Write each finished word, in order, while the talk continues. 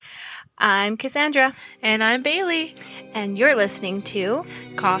I'm Cassandra. And I'm Bailey. And you're listening to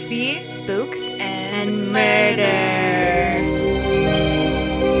Coffee, Spooks, and Murder.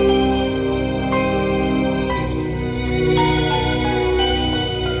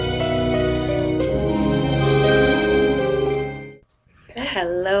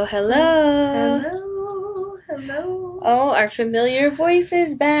 Hello, hello. Hello, hello. Oh, our familiar voice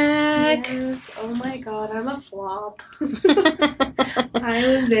is back. Yes, oh my god, I'm a flop. I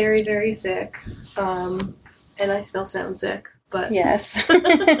was very, very sick. And I still sound sick, but... Yes.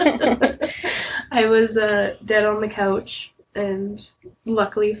 I was dead on the couch, and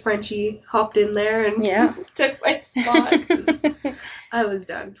luckily Frenchie hopped in there and took my spot, because I was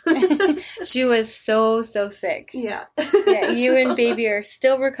done. She was so sick. Yeah. Yeah, you and baby are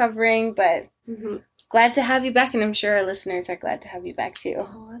still recovering, but glad to have you back, and I'm sure our listeners are glad to have you back too.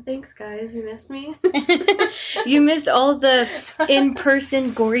 Oh, thanks guys, you missed me? You missed all the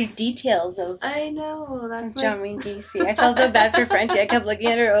in-person gory details of I know, that's John Wayne Gacy. I felt so bad for Frenchie. I kept looking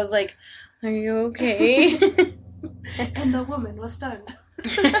at her, I was like, are you okay? And the woman was stunned.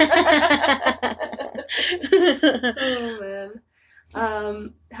 Oh man.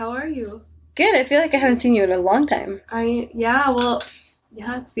 How are you? Good. I feel like I haven't seen you in a long time.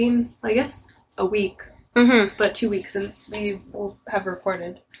 It's been, I guess, a week. Mm-hmm. But 2 weeks since we have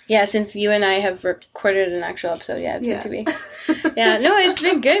recorded. Yeah, since you and I have recorded an actual episode. Yeah, it's been 2 weeks. Yeah, no, it's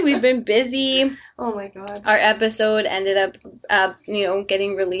been good. We've been busy. Oh my god. Our episode ended up,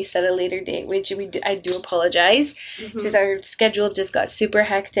 getting released at a later date, which I do apologize. Because our schedule just got super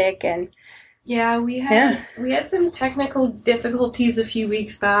hectic and... Yeah, we had some technical difficulties a few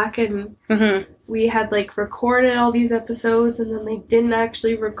weeks back, and we had recorded all these episodes, and then they didn't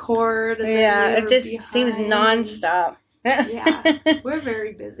actually record. And it just seems nonstop. Yeah, we're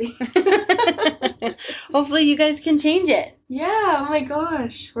very busy. Hopefully, you guys can change it. Yeah, oh my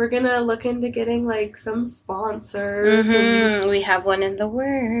gosh, we're gonna look into getting some sponsors. We have one in the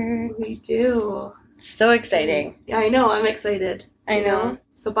works. We do. So exciting! Yeah, I know. I'm excited. I know.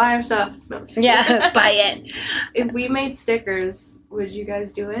 So buy our stuff. No, buy it. If we made stickers, would you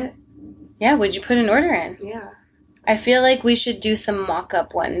guys do it? Yeah, would you put an order in? Yeah. I feel like we should do some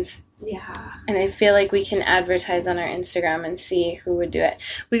mock-up ones. Yeah. And I feel like we can advertise on our Instagram and see who would do it.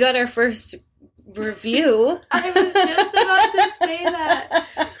 We got our first review. I was just about to say that.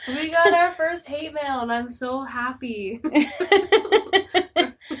 We got our first hate mail, and I'm so happy.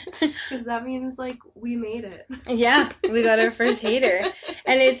 Because that means, we made it. Yeah, we got our first hater.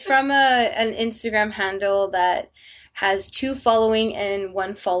 And it's from an Instagram handle that has 2 following and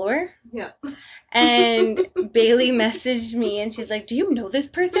 1 follower. Yeah. And Bailey messaged me, and she's like, do you know this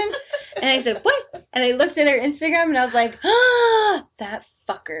person? And I said, what? And I looked at her Instagram, and I was like, that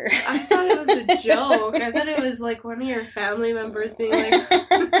fucker. I thought it was a joke. I thought it was, one of your family members being like...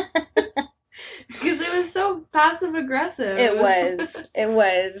 Because it was so passive-aggressive. It was.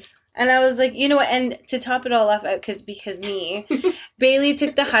 And I was like, you know what, and to top it all off, because me, Bailey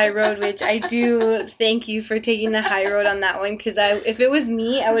took the high road, which I do thank you for taking the high road on that one, because if it was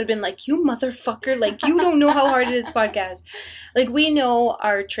me, I would have been like, you motherfucker, you don't know how hard it is podcast. We know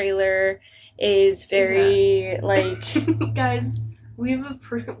our trailer is very, Guys, we've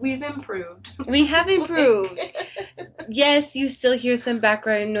improved. We have improved. Yes, you still hear some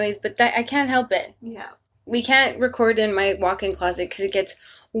background noise, but I can't help it. Yeah. We can't record in my walk-in closet because it gets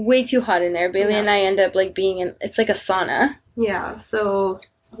way too hot in there. Bailey and I end up being in, it's like a sauna. Yeah, so,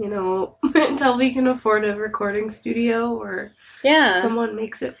 until we can afford a recording studio or someone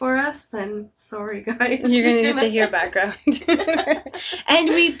makes it for us, then sorry guys. You're going to have to hear background. And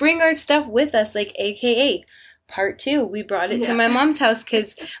we bring our stuff with us, AKA part 2. We brought it to my mom's house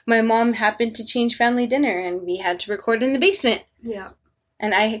because my mom happened to change family dinner and we had to record in the basement. Yeah.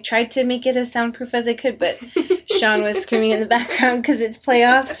 And I tried to make it as soundproof as I could, but Sean was screaming in the background because it's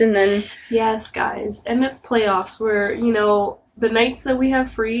playoffs, and then... Yes, guys. And it's playoffs where, the nights that we have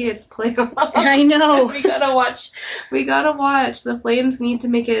free, it's playoffs. I know. We gotta watch. The Flames need to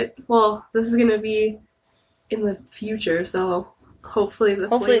make it... Well, this is gonna be in the future, so hopefully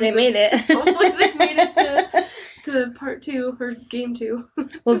they made it. Hopefully they made it to part 2, or game 2.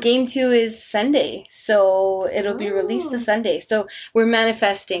 Well, game 2 is Sunday, so it'll be released this Sunday. So we're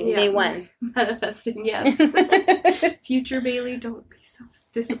manifesting. Yeah. They won. Manifesting, yes. Future Bailey, don't be so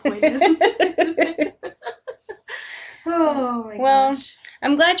disappointed. Oh my gosh.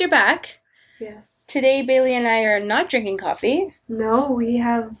 I'm glad you're back. Yes. Today, Bailey and I are not drinking coffee. No, we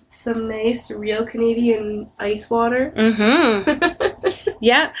have some nice real Canadian ice water.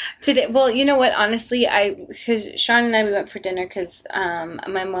 Yeah. Today, well, you know what? Honestly, because Sean and I, we went for dinner because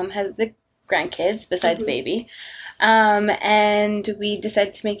my mom has the grandkids besides baby. And we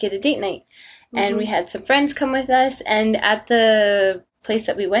decided to make it a date night. And we had some friends come with us. And at the place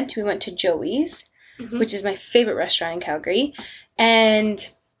that we went to Joey's, which is my favorite restaurant in Calgary. And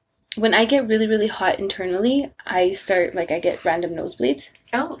when I get really, really hot internally, I get random nosebleeds.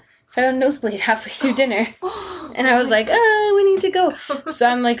 Oh. So I got a nosebleed halfway through dinner. And I was like, we need to go. So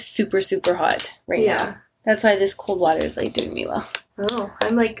I'm like super, super hot right now. That's why this cold water is like doing me well. Oh,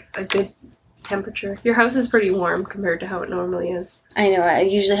 I'm like a good temperature. Your house is pretty warm compared to how it normally is. I know. I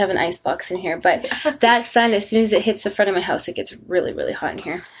usually have an ice box in here. But that sun, as soon as it hits the front of my house, it gets really, really hot in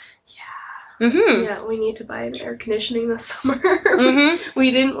here. Yeah, we need to buy an air conditioning this summer. We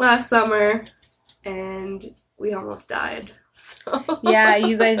didn't last summer, and we almost died. So yeah,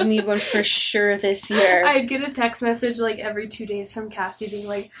 you guys need one for sure this year. I'd get a text message like every 2 days from Cassie being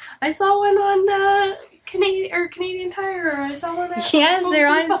like, I saw one on Canadian Tire, or I saw one at Yes, they're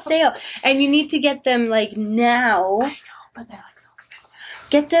on sale. And you need to get them like now. I know, but they're like so expensive.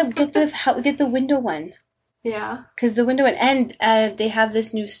 Get the window one. Yeah. Because the window one, and they have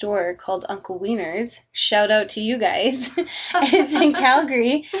this new store called Uncle Wiener's. Shout out to you guys. It's in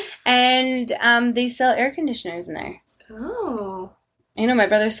Calgary. And they sell air conditioners in there. Oh. I know, my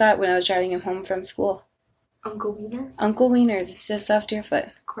brother saw it when I was driving him home from school. Uncle Wiener's? Uncle Wiener's. It's just off Deerfoot.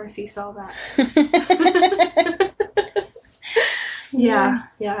 Of course he saw that. Yeah,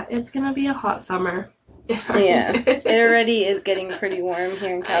 it's going to be a hot summer. Yeah, it already is getting pretty warm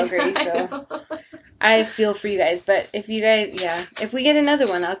here in Calgary, so I feel for you guys. But if you guys, if we get another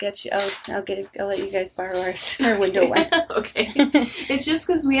one, I'll let you guys borrow our window one. Okay. It's just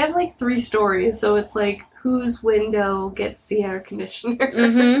because we have like 3 stories, so it's like whose window gets the air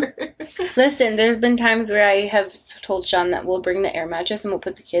conditioner. Listen, there's been times where I have told Sean that we'll bring the air mattress and we'll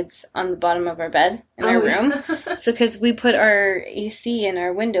put the kids on the bottom of our bed in our room. So because we put our AC in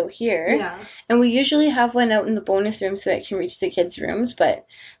our window here, and we usually have one out in the bonus room so it can reach the kids' rooms, but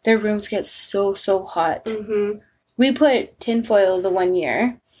their rooms get so hot. We put tinfoil the one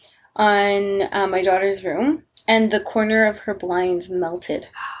year on my daughter's room, and the corner of her blinds melted.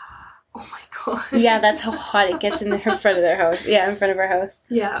 Oh my god. Yeah, that's how hot it gets in front of their house. Yeah, in front of our house.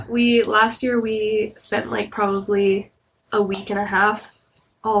 Yeah, last year we spent like probably a week and a half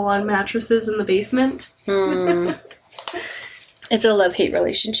all on mattresses in the basement. It's a love-hate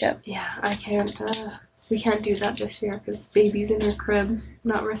relationship. Yeah, we can't do that this year because baby's in her crib.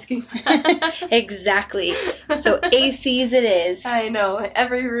 Not risking that. Exactly. So ACs it is. I know.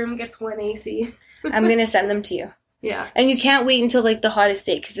 Every room gets one AC. I'm going to send them to you. Yeah. And you can't wait until like the hottest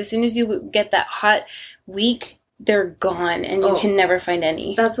day, because as soon as you get that hot week, they're gone and you can never find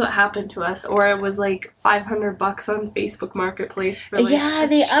any. That's what happened to us. Or it was like $500 on Facebook Marketplace for like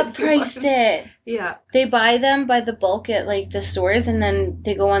they uppriced it. Yeah. They buy them by the bulk at like the stores, and then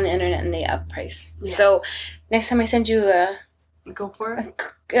they go on the internet and they upprice. Yeah. So next time I send you go for it.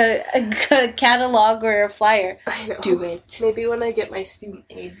 A catalog or a flyer. I know. Do it. Maybe when I get my student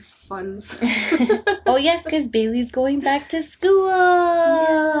aid funds. Oh yes, because Bailey's going back to school.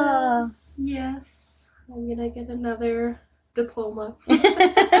 Yes. I'm gonna get another diploma.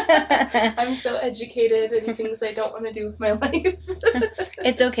 I'm so educated in things I don't want to do with my life.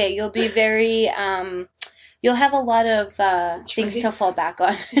 It's okay. You'll be very you'll have a lot of things to fall back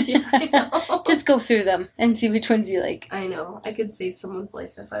on. Yeah, I know. Just go through them and see which ones you like. I know. I could save someone's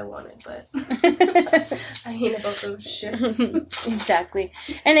life if I wanted, but I hate about those shifts. Exactly.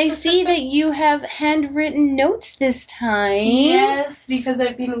 And I see that you have handwritten notes this time. Yes, because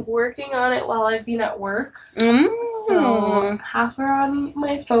I've been working on it while I've been at work. So half are on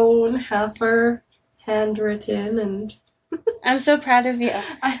my phone, half are handwritten, and I'm so proud of you.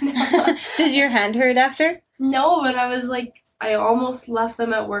 I know. Did your hand hurt after? No, but I was like, I almost left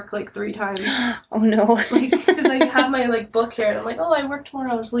them at work like 3 times. Oh no. Because I have my like book here, and I'm like, I work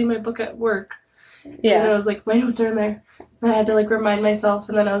tomorrow, I'll just leave my book at work. Yeah. And I was like, my notes are in there. And I had to like remind myself,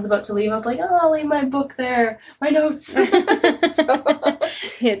 and then I was about to leave. I'm like, I'll leave my book there. My notes. So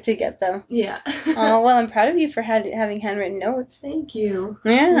you had to get them. Yeah. Oh, well, I'm proud of you for having handwritten notes. Thank you.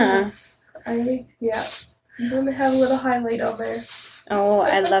 Yeah. Yes. I'm going to have a little highlight on there. Oh,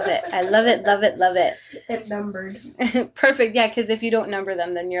 I love it. I love it, love it, love it. And numbered. Perfect, yeah, because if you don't number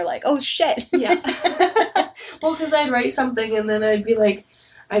them, then you're like, oh, shit. Yeah. Well, because I'd write something, and then I'd be like,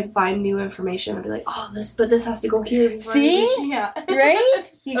 I'd find new information. I'd be like, this has to go here. See? Yeah. Right?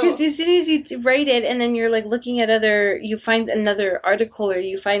 Because as soon as you write it, and then you're like looking at you find another article, or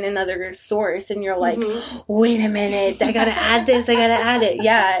you find another source, and you're like, wait a minute, I gotta add this, I gotta add it.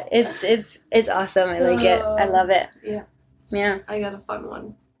 Yeah, it's awesome. I like it. I love it. Yeah. Yeah. I got a fun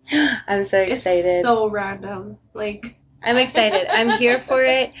one. I'm so excited. It's so random. Like, I'm excited. I'm here for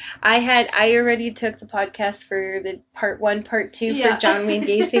it. I already took the podcast for the part 1, part 2 for John Wayne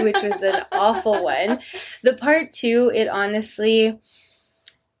Gacy, which was an awful one. The part 2, it honestly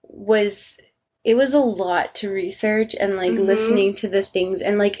was a lot to research and like listening to the things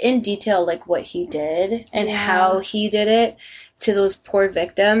and like in detail like what he did and how he did it to those poor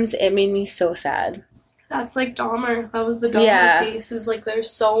victims. It made me so sad. That's like Dahmer. That was the Dahmer case. Is like there's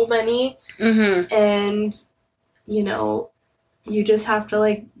so many, and you know, you just have to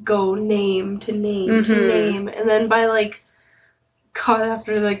like go name to name to name, and then by like caught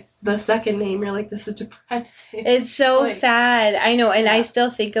after like the second name, you're like, this is depressing. It's so like, sad. I know, and I still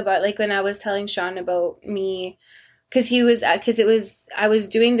think about like when I was telling Sean about me, I was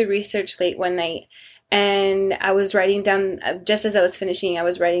doing the research late one night. And I was writing down, just as I was finishing, I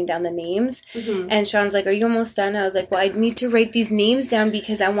was writing down the names. And Sean's like, are you almost done? I was like, well, I need to write these names down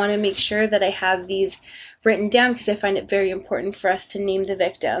because I want to make sure that I have these written down because I find it very important for us to name the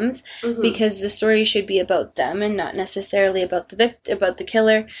victims because the story should be about them and not necessarily about the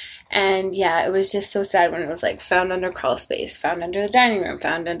killer. And yeah, it was just so sad when it was like found under crawl space, found under the dining room,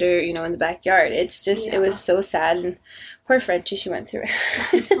 found under, you know, in the backyard. It's just, it was so sad. And poor Frenchie, she went through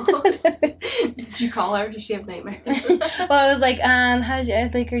it. Did you call her? Did she have nightmares? Well, I was like,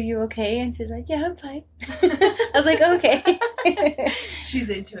 are you okay? And she's like, yeah, I'm fine. I was like, okay. She's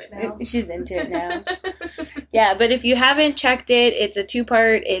into it now. She's into it now. Yeah, but if you haven't checked it, it's a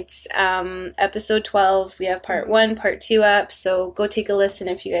 2-part. It's episode 12. We have part 1, part 2 up. So go take a listen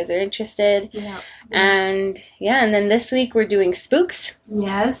if you guys are interested. Yeah. And and then this week we're doing spooks.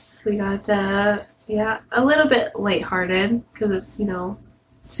 Yes, we got a little bit lighthearted because it's, you know,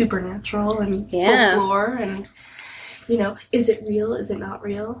 supernatural and folklore and, you know, is it real? Is it not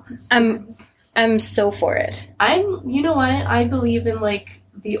real? I'm so for it. You know what? I believe in like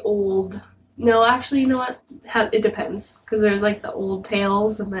the old. No, actually, you know what? It depends because there's like the old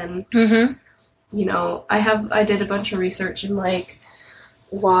tales and then, you know, I did a bunch of research and like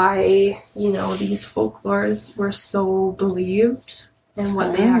why, you know, these folklores were so believed and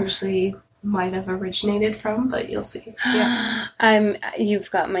what they actually might have originated from, but you'll see. Yeah.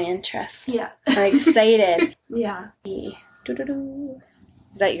 You've got my interest. Yeah. I'm excited. Yeah.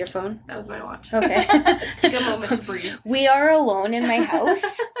 Is that your phone? That was my watch. Okay. Take a moment to breathe. We are alone in my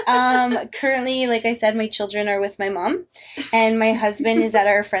house. Currently, like I said, my children are with my mom, and my husband is at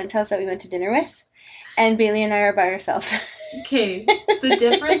our friend's house that we went to dinner with, and Bailey and I are by ourselves. Okay. The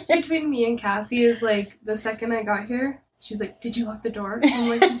difference between me and Cassie is like the second I got here, she's like, did you lock the door? I'm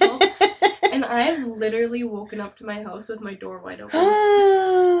like, no. And I've literally woken up to my house with my door wide open.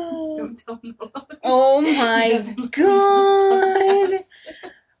 Don't tell me. Oh my God.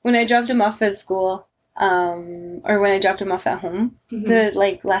 When I dropped him off at school, or when I dropped him off at home,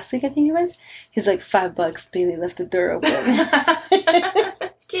 last week I think it was, he's like, $5, Bailey left the door open.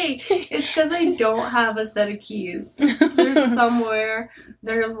 Okay, it's because I don't have a set of keys. They're somewhere.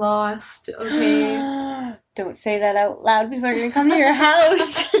 They're lost, okay? Don't say that out loud. People are going to come to your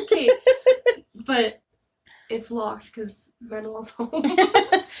house. Okay, but it's locked because Manuel's home.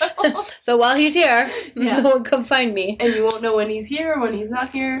 So while he's here, no one come find me. And you won't know when he's here or when he's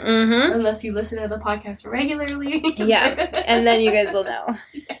not here unless you listen to the podcast regularly. Yeah, and then you guys will know.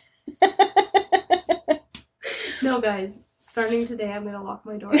 No, guys. Starting today, I'm going to lock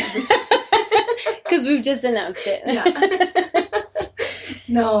my door. Because we've just announced it. Yeah.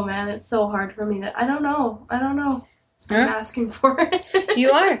 No, man, it's so hard for me. I don't know. I'm asking for it. You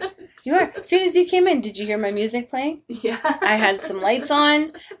are. As soon as you came in, did you hear my music playing? Yeah. I had some lights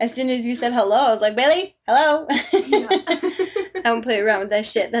on. As soon as you said hello, I was like, Bailey, hello. Yeah. I don't play around with that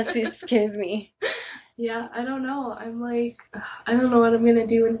shit. That just scares me. Yeah, I don't know. I'm like, I don't know what I'm going to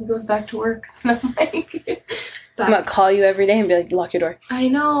do when he goes back to work. And I'm like... I'm going to call you every day and be like, lock your door. I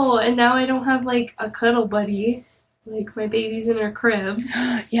know. And now I don't have, like, a cuddle buddy. Like, my baby's in her crib.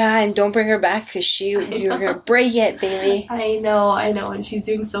 Yeah, and don't bring her back because you're going to break it, Bailey. I know. And she's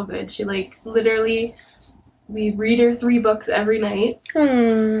doing so good. She, like, literally, we read her 3 books every night.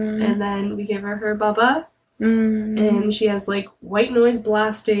 And then we give her Bubba. And she has, like, white noise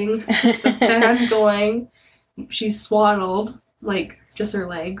blasting, the fan going. She's swaddled, like, just her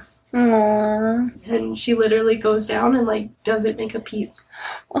legs. Aww. And she literally goes down and, like, doesn't make a peep.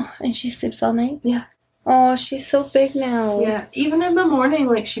 Oh, and she sleeps all night? Yeah. Oh, she's so big now. Yeah. Even in the morning,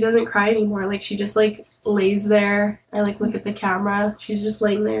 like, she doesn't cry anymore. Like, she just, like, lays there. I, like, look at the camera. She's just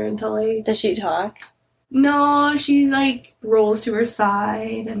laying there until I... Does she talk? No, she, like, rolls to her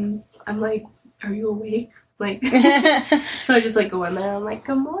side. And I'm like, are you awake? Like, so I just, like, go in there, and I'm like,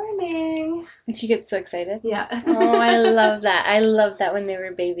 good morning. And she gets so excited. Yeah. Oh, I love that. I love that when they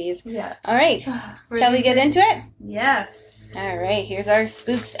were babies. Yeah. All right. Shall we get into it? Yes. All right. Here's our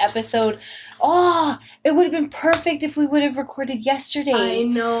Spooks episode. Oh, it would have been perfect if we would have recorded yesterday. I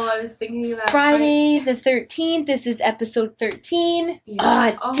know. I was thinking of that. Friday the 13th. This is episode 13.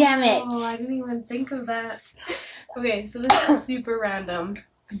 Yeah. Oh, damn it. Oh, I didn't even think of that. Okay, so this is super random,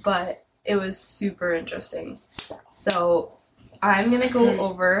 but it was super interesting. So I'm going to go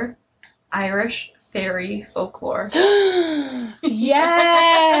over Irish fairy folklore.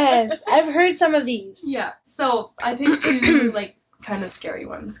 Yes! I've heard some of these. Yeah. So I picked two, like, kind of scary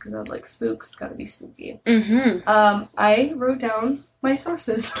ones because I was like, spooks, gotta be spooky. Mm-hmm. I wrote down my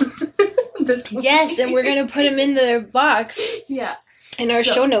sources this week. Yes, and we're going to put them in the box. Yeah. In our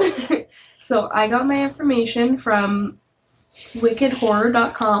show notes. So I got my information from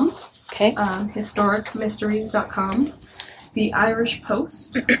wickedhorror.com, okay, historicmysteries.com, the Irish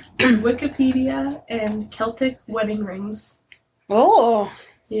Post, Wikipedia, and Celtic Wedding Rings. Oh.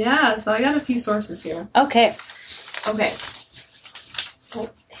 Yeah, so I got a few sources here. Okay. Okay. Oh,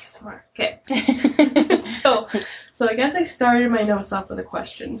 ASMR. Okay. So I guess I started my notes off with a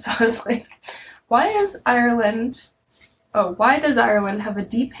question. So I was like, why does Ireland have a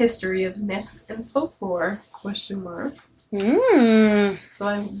deep history of myths and folklore? ? So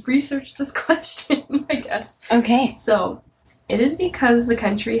I researched this question, I guess. Okay. So, it is because the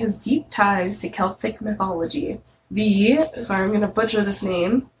country has deep ties to Celtic mythology. I'm going to butcher this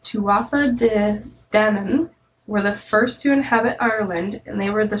name, Tuatha De Danann were the first to inhabit Ireland, and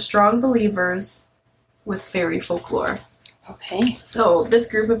they were the strong believers with fairy folklore. Okay. So,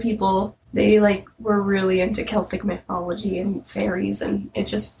 this group of people, they, like, were really into Celtic mythology and fairies, and it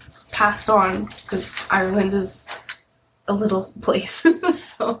just passed on, because Ireland is a little place.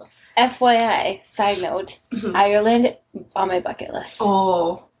 So, FYI, side note, Ireland on my bucket list.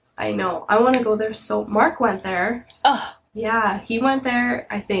 Oh, I know. I want to go there so... Mark went there. Oh. Yeah, he went there,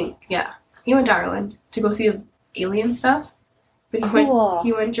 I think. Yeah. He went to Ireland to go see alien stuff. But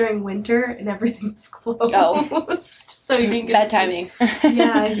he went during winter and everything was closed. Oh. So you didn't get bad timing.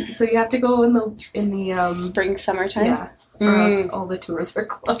 Yeah, so you have to go in the spring, summertime? Yeah. Or else all the tours are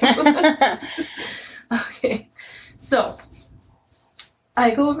closed. Okay. So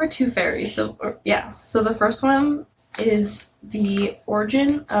I go over two fairies. So the first one is the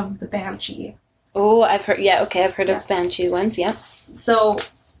origin of the banshee. Oh, I've heard of banshee ones, yeah. So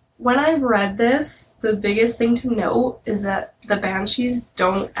when I read this, the biggest thing to note is that the banshees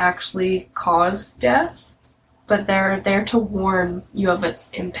don't actually cause death, but they're there to warn you of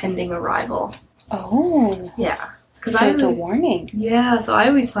its impending arrival. Oh. Yeah. So it's a warning. Yeah, so I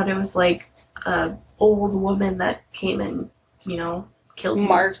always thought it was like a old woman that came and, killed you.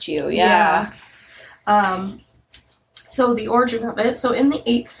 Marked you, yeah. So the origin of it, so in the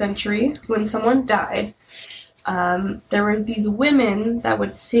 8th century, when someone died, there were these women that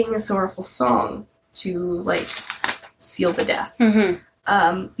would sing a sorrowful song to, like, seal the death.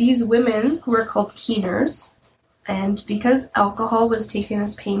 Mm-hmm. These women were called keeners, and because alcohol was taken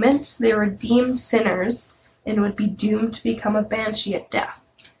as payment, they were deemed sinners and would be doomed to become a banshee at death.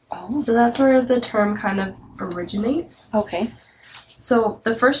 Oh. So that's where the term kind of originates. Okay. So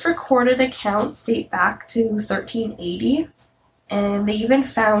the first recorded accounts date back to 1380, and they even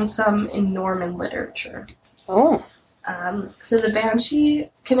found some in Norman literature. Oh. So the banshee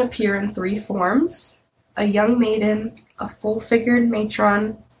can appear in 3 forms: a young maiden, a full-figured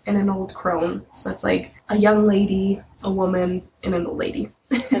matron, and an old crone. So it's like a young lady, a woman, and an old lady.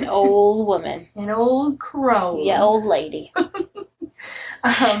 An old woman. An old crone. Yeah, old lady.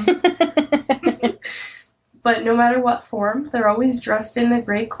 But no matter what form, they're always dressed in a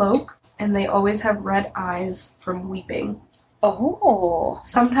gray cloak, and they always have red eyes from weeping. Oh.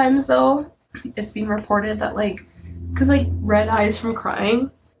 Sometimes, though, it's been reported that, because, red eyes from crying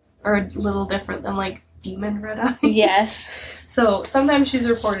are a little different than, demon red eyes. Yes. So, sometimes she's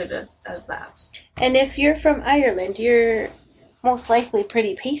reported as that. And if you're from Ireland, you're most likely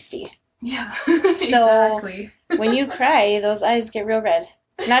pretty pasty. Yeah, so exactly. When you cry, those eyes get real red.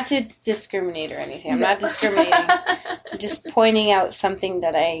 Not to discriminate or anything. I'm not discriminating. I'm just pointing out something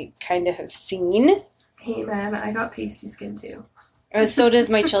that I kind of have seen. Hey, man, I got pasty skin, too. Oh, so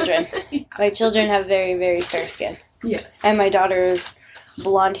does my children. Yeah. My children have very, very fair skin. Yes. And my daughter's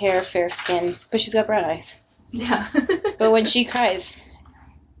blonde hair, fair skin, but she's got brown eyes. Yeah. But when she cries,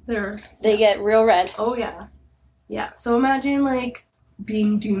 they get real red. Oh, yeah. Yeah, so imagine,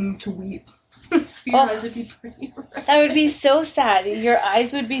 being doomed to weep So your eyes would be pretty red. That would be so sad. Your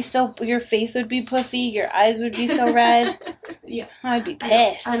face would be puffy, your eyes would be so red. Yeah. I'd be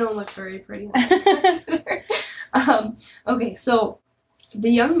pissed. I don't look very pretty. Okay, so the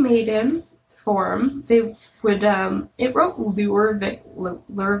young maiden form, they would, it wrote lure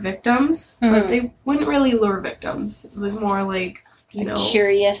victims, but they wouldn't really lure victims. It was more like,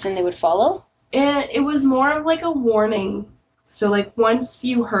 curious and they would follow? It was more of like a warning. So like once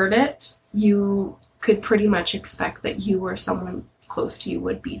you heard it, you could pretty much expect that you or someone close to you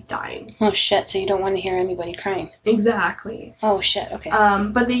would be dying. Oh shit, so you don't want to hear anybody crying. Exactly. Oh shit, okay.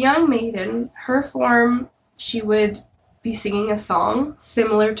 But the young maiden, her form, she would be singing a song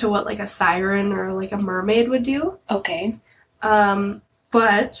similar to what like a siren or like a mermaid would do. Okay.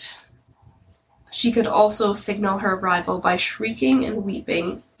 But she could also signal her arrival by shrieking and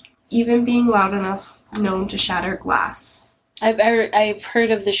weeping, even being loud enough known to shatter glass. I've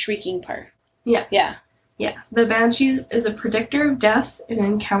heard of the shrieking part. Yeah. Yeah. Yeah. The Banshee is a predictor of death, and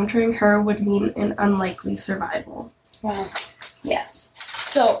encountering her would mean an unlikely survival. Wow. Yes.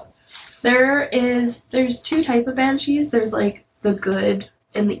 So there's two type of Banshees. There's like the good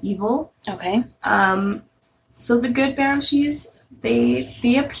and the evil. Okay. So the good Banshees,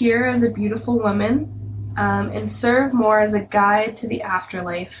 they appear as a beautiful woman, and serve more as a guide to the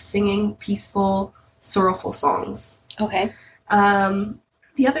afterlife, singing peaceful, sorrowful songs. Okay.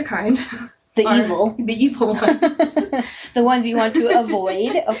 The other kind. The evil ones. The ones you want to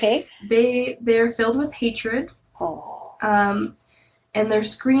avoid. Okay. They're filled with hatred. Oh. And their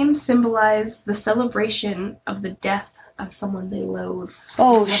screams symbolize the celebration of the death of someone they loathe.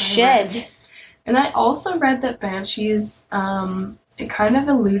 Oh shit. And I also read that Banshees, it kind of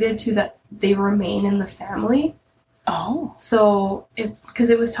alluded to that they remain in the family. Oh. So, because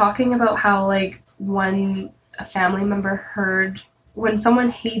it was talking about how, like, when a family member heard, when someone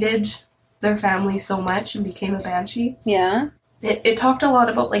hated their family so much and became a Banshee. Yeah. It talked a lot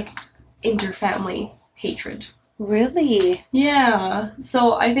about, like, inter-family hatred. Really? Yeah.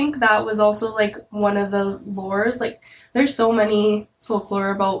 So I think that was also, like, one of the lores. Like, there's so many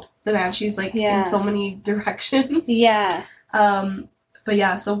folklore about the Banshees, like, in so many directions. Yeah. But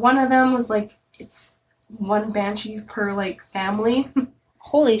yeah, so one of them was, like, it's one Banshee per, like, family.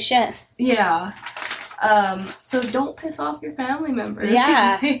 Holy shit. Yeah. So don't piss off your family members.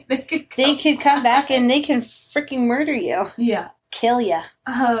 Yeah. They could come back and they can freaking murder you. Yeah. Kill you.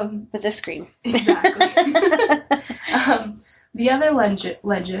 With a scream. Exactly. The other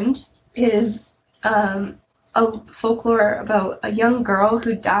legend is a folklore about a young girl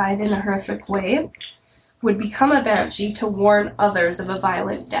who died in a horrific way would become a Banshee to warn others of a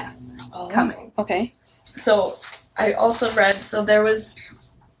violent death coming. Okay. So I also read, so there's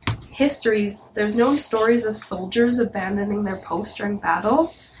known stories of soldiers abandoning their post during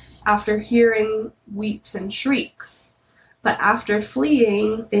battle after hearing weeps and shrieks. But after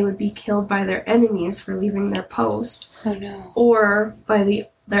fleeing, they would be killed by their enemies for leaving their post. Oh no. Or by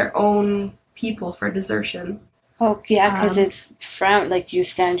their own people for desertion. Oh yeah, because it's like you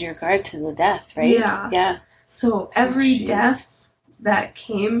stand your guard to the death, right? Yeah. Yeah. So every death that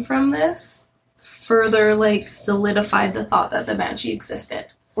came from this further, like, solidified the thought that the Banshee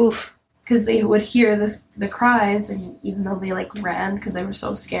existed. Oof. Because they would hear the cries, and even though they, like, ran because they were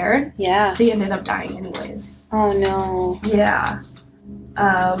so scared, they ended up dying anyways. Oh no. Yeah.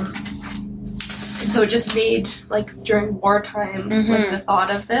 And so it just made, like, during wartime, like, the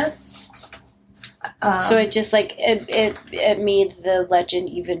thought of this. So it just, like, it made the legend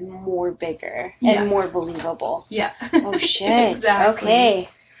even more bigger and more believable. Yeah. Oh shit. Exactly. Okay.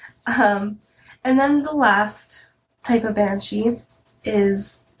 And then the last type of Banshee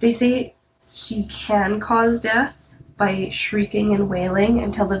is, they say she can cause death by shrieking and wailing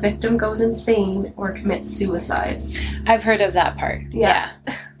until the victim goes insane or commits suicide. I've heard of that part. Yeah.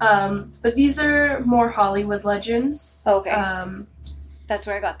 But these are more Hollywood legends. Okay. That's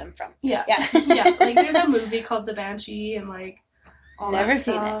where I got them from. Yeah. Yeah. Yeah. Like, there's a movie called The Banshee, and, like, all never that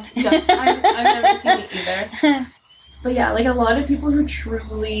seen stuff. it. No, I've never seen it either. But yeah, like, a lot of people who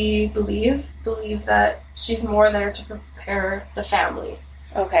truly believe that she's more there to prepare the family.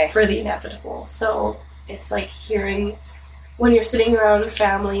 Okay. For the inevitable. So it's like hearing, when you're sitting around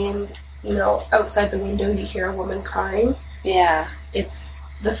family and, you know, outside the window you hear a woman crying. Yeah. It's,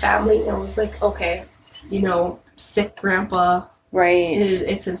 the family knows, like, okay, you know, sick grandpa. Right.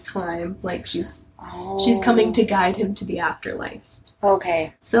 It's his time. Like, she's coming to guide him to the afterlife.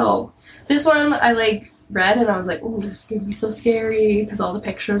 Okay. So this one I, like, read and I was like, oh, this is gonna be so scary, because all the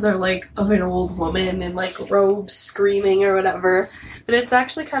pictures are, like, of an old woman in, like, robes screaming or whatever, but it's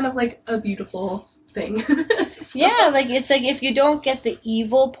actually kind of, like, a beautiful thing. Yeah, like, it's like if you don't get the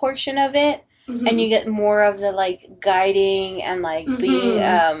evil portion of it, and you get more of the, like, guiding and, like, being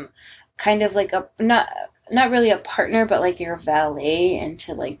kind of like a not really a partner, but like your valet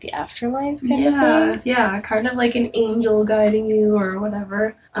into, like, the afterlife kind of thing. Yeah, kind of like an angel guiding you or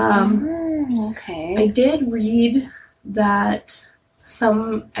whatever. Okay. I did read that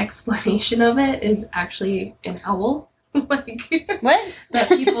some explanation of it is actually an owl. Like, what? That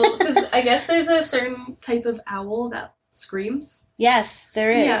people, because I guess there's a certain type of owl that screams. Yes,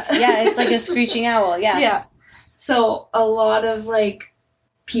 there is. Yeah, it's like a screeching owl. Yeah. Yeah. So a lot of, like,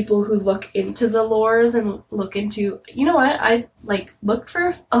 people who look into the lores and look into, you know what, I, like, looked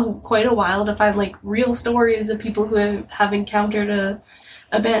for quite a while to find, like, real stories of people who have encountered a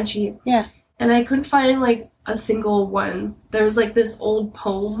banshee. Yeah. And I couldn't find, like, a single one. There was, like, this old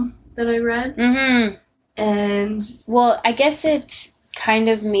poem that I read. Mm-hmm. And... Well, I guess it kind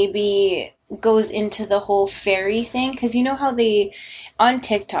of maybe goes into the whole fairy thing, because you know how they... On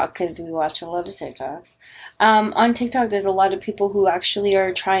TikTok, because we watch a lot of TikToks, on TikTok there's a lot of people who actually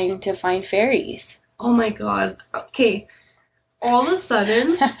are trying to find fairies. Oh my god. Okay. All of a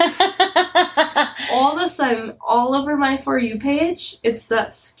sudden, all over my For You page, it's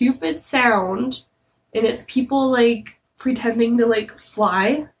that stupid sound, and it's people, like, pretending to, like,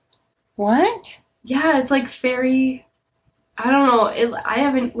 fly. What? Yeah, it's like fairy... I don't know. I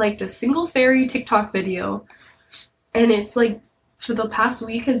haven't liked a single fairy TikTok video, and it's, like, for the past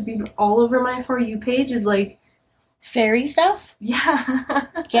week has been all over my For You page is, like... Fairy stuff? Yeah.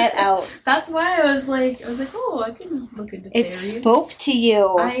 Get out. That's why I was like, oh, I can look into fairies. It spoke to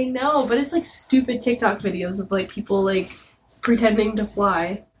you. I know, but it's, like, stupid TikTok videos of, like, people, like, pretending to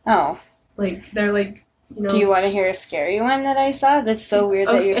fly. Oh. Like, they're, like, you know... Do you want to hear a scary one that I saw? That's so weird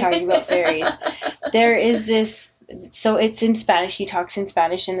that you're talking about fairies. There is this... So it's in Spanish. He talks in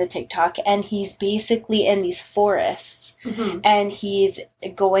Spanish in the TikTok, and he's basically in these forests, and he's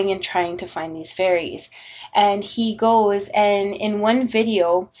going and trying to find these fairies. And he goes, and in one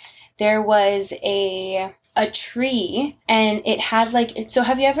video, there was a tree, and it had, like... So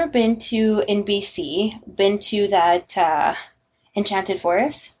have you ever been to, in BC, been to that Enchanted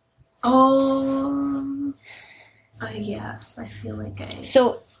Forest? Yes, I feel like I...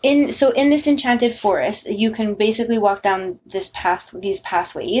 So in this enchanted forest, you can basically walk down these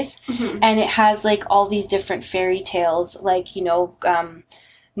pathways, and it has, like, all these different fairy tales, like, you know,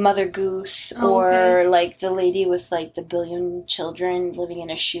 Mother Goose, or like the lady with, like, the billion children living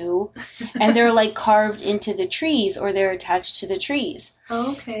in a shoe, and they're, like, carved into the trees, or they're attached to the trees.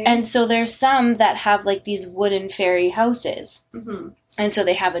 Okay. And so there's some that have, like, these wooden fairy houses. And so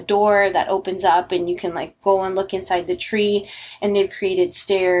they have a door that opens up, and you can, like, go and look inside the tree, and they've created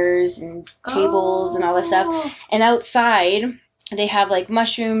stairs and tables and all this stuff. And outside, they have, like,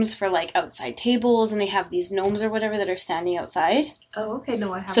 mushrooms for, like, outside tables, and they have these gnomes or whatever that are standing outside. Oh, okay.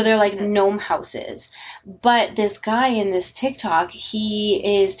 No, I haven't. So they're, like, gnome houses. But this guy in this TikTok, he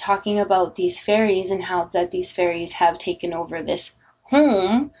is talking about these fairies and how that these fairies have taken over this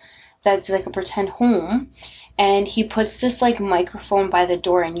home that's, like, a pretend home. And he puts this, like, microphone by the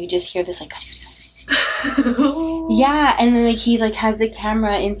door, and you just hear this, like... Yeah, and then, like, he, like, has the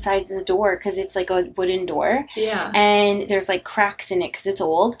camera inside the door, because it's, like, a wooden door. Yeah. And there's, like, cracks in it, because it's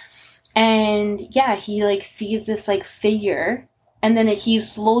old. And, yeah, he, like, sees this, like, figure, and then he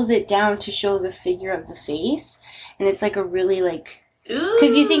slows it down to show the figure of the face. And it's, like, a really, like...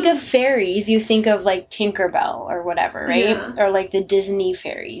 Because you think of fairies, you think of, like, Tinkerbell or whatever, right? Yeah. Or, like, the Disney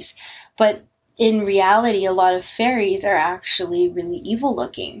fairies. But... in reality, a lot of fairies are actually really evil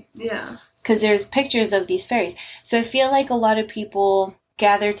looking. Yeah. Because there's pictures of these fairies. So I feel like a lot of people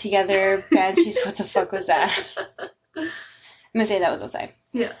gather together, banshees, what the fuck was that? I'm going to say that was outside.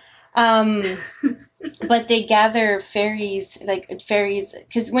 Yeah. But they gather fairies,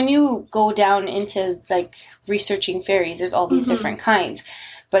 because when you go down into, like, researching fairies, there's all these different kinds.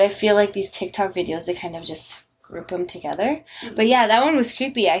 But I feel like these TikTok videos, they kind of just... group them together. But yeah, that one was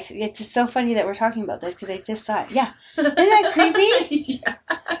creepy. It's so funny that we're talking about this, because I just thought, yeah, isn't that creepy? Yeah.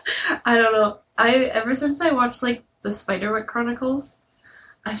 I don't know. Ever since I watched, like, the Spiderwick Chronicles,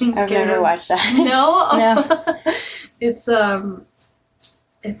 I've been scared. I've never watched that. No? No. It's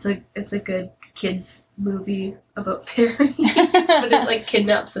a good kids movie about fairies, but it, like,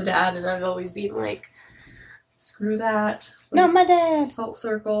 kidnaps a dad, and I've always been like, screw that. Like, no, my dad. Salt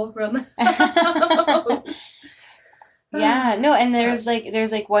circle around the house. Yeah, no, and there's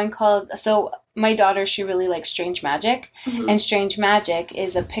one called, so my daughter, she really likes Strange Magic, and Strange Magic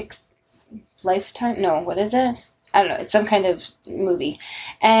is a Lifetime, no, what is it? I don't know, it's some kind of movie,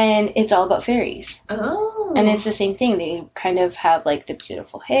 and it's all about fairies. Oh. And it's the same thing, they kind of have, like, the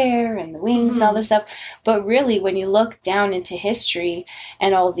beautiful hair and the wings and all this stuff, but really, when you look down into history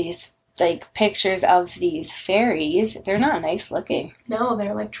and all these like pictures of these fairies. They're not nice looking. No,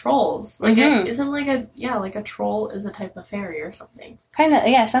 they're like trolls. Like it isn't like a troll is a type of fairy or something. Kind of,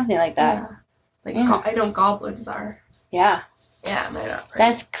 yeah, something like that. Yeah. I know goblins are. Yeah. Yeah, they're not pretty.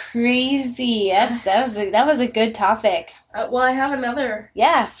 That's crazy. That was a good topic. Well, I have another.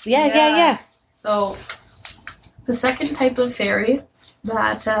 Yeah. So, the second type of fairy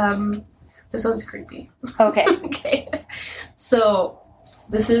that this one's creepy. Okay. Okay. So,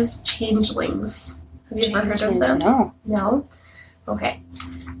 this is changelings. Have you ever heard of them? No. No? Okay.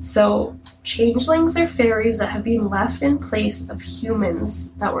 So, changelings are fairies that have been left in place of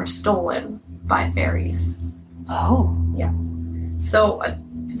humans that were stolen by fairies. Oh. Yeah. So,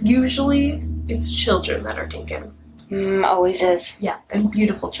 usually it's children that are taken. Always is. Yeah, and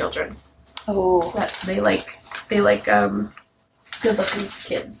beautiful children. Oh. That they like good-looking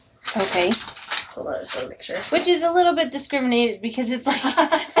kids. Okay. Hold on, I just want to make sure. Which is a little bit discriminated because it's like,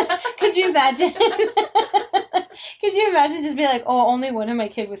 could you imagine? Could you imagine just being like, oh, only one of my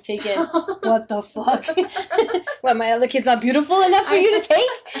kid was taken? What the fuck? What, my other kid's not beautiful enough for you to take?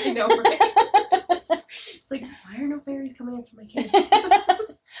 I know, right? It's like, why are no fairies coming after my kids?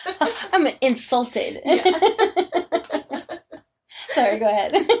 I'm insulted. Yeah. Sorry, go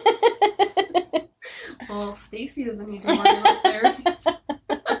ahead. Well, Stacy doesn't need to worry about fairies.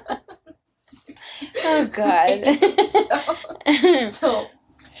 Oh, God. So,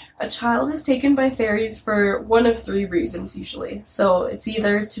 a child is taken by fairies for one of three reasons, usually. So, it's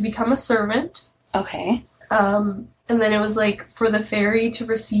either to become a servant. Okay. And then it was, like, for the fairy to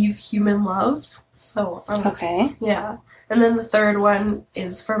receive human love. So, okay. Yeah. And then the third one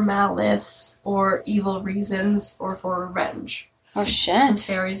is for malice or evil reasons or for revenge. Oh, shit. Because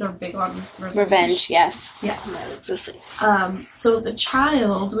fairies are big on revenge. Revenge, yes. Yeah. So the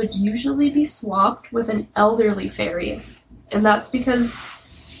child would usually be swapped with an elderly fairy. And that's because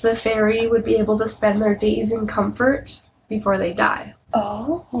the fairy would be able to spend their days in comfort before they die.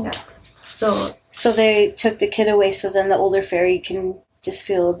 Oh. Yeah. So they took the kid away so then the older fairy can just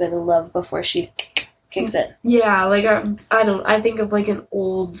feel a bit of love before she kicks it. Yeah, like I think of like an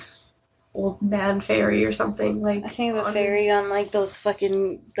old man fairy or something. Like I think of a fairy on like those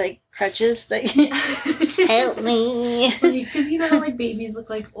fucking like crutches that help me. Because you know how like babies look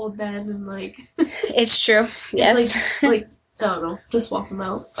like old men and like it's true. Yes. Like I don't know, just swap them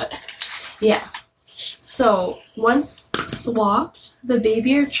out. But yeah. So once swapped, the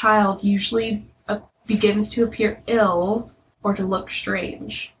baby or child usually begins to appear ill or to look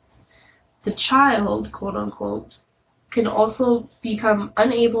strange. The child, quote unquote, can also become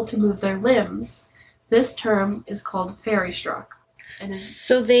unable to move their limbs. This term is called fairy struck.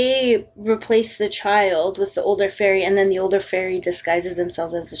 So they replace the child with the older fairy, and then the older fairy disguises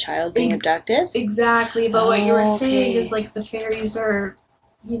themselves as the child being abducted? Exactly, but what you were saying is like the fairies are,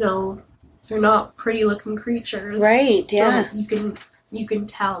 they're not pretty looking creatures. Right, yeah. So you can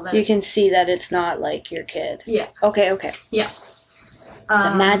tell that you can see that it's not like your kid. Yeah. Okay. Yeah.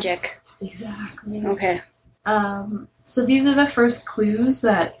 The magic. Exactly. Okay. So these are the first clues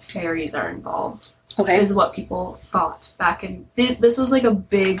that fairies are involved. Okay. Is what people thought back in... This was like a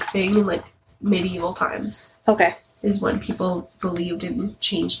big thing in like medieval times. Okay. Is when people believed in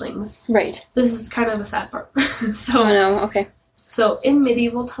changelings. Right. This is kind of a sad part. Oh no, okay. So in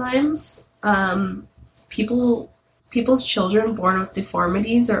medieval times, people's children born with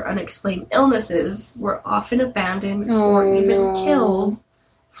deformities or unexplained illnesses were often abandoned or even killed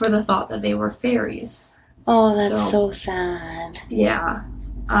for the thought that they were fairies. Oh, that's so sad. Yeah.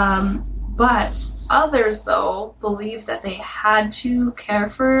 But others, though, believed that they had to care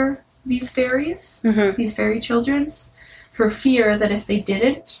for these fairies, these fairy children's, for fear that if they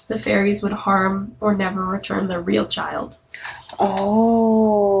didn't, the fairies would harm or never return their real child.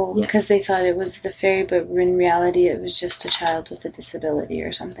 Oh, because they thought it was the fairy, but in reality it was just a child with a disability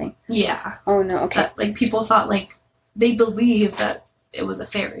or something. Yeah. Oh, no, okay. Like, people thought, like, they believed that it was a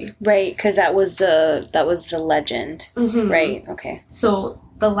fairy. Right, because that was the legend. Mm-hmm. Right, okay. So,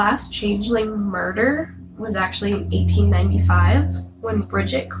 the last changeling murder was actually in 1895, when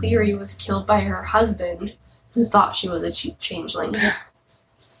Bridget Cleary was killed by her husband, who thought she was a changeling.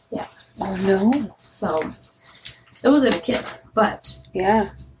 Yeah. Oh, no. So, it wasn't a kid, but... Yeah.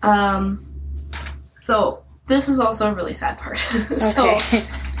 So, this is also a really sad part. Okay.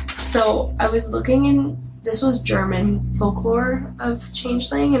 So, I was looking in... This was German folklore of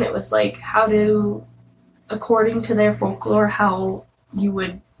changeling, and it was like according to their folklore, how you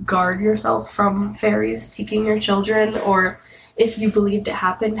would guard yourself from fairies taking your children, or if you believed it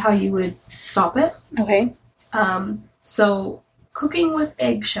happened, how you would stop it. Okay. So, cooking with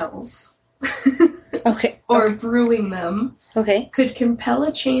eggshells or brewing them, could compel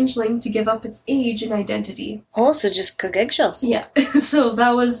a changeling to give up its age and identity. Oh, so just cook eggshells. Yeah. So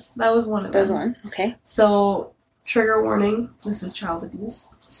that was one of them. That was one. Okay. So, trigger warning, this is child abuse.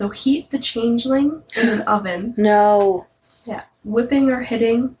 So heat the changeling in an oven. No. Yeah. Whipping or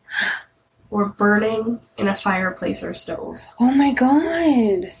hitting or burning in a fireplace or stove. Oh my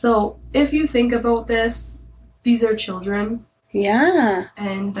god. So, if you think about this, these are children. Yeah.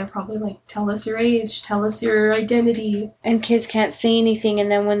 And they're probably like, tell us your age, tell us your identity. And kids can't say anything,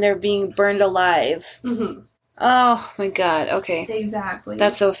 and then when they're being burned alive. Mm-hmm. Oh my god, okay. Exactly.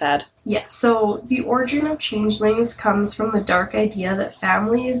 That's so sad. Yeah, so the origin of changelings comes from the dark idea that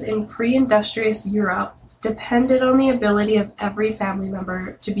families in pre-industrious Europe depended on the ability of every family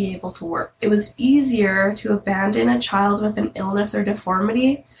member to be able to work. It was easier to abandon a child with an illness or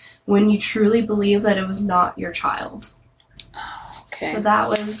deformity when you truly believe that it was not your child. Okay. So that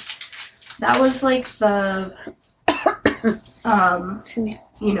was like the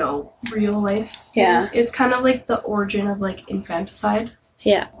real life. Yeah. It's kind of like the origin of like infanticide.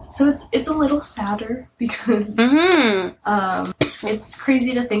 Yeah. So it's a little sadder because it's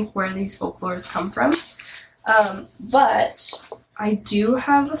crazy to think where these folklores come from. But I do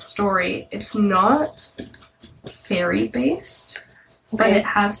have a story. It's not fairy based, but it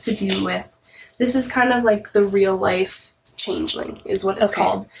has to do with, this is kind of like the real life changeling is what it's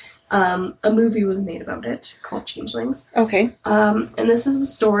called. A movie was made about it called Changelings. Okay. And this is the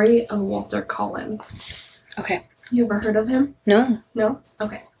story of Walter Cullen. Okay. You ever heard of him? No. No?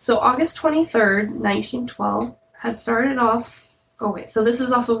 Okay. So August 23rd, 1912 had started off... Oh, wait. So this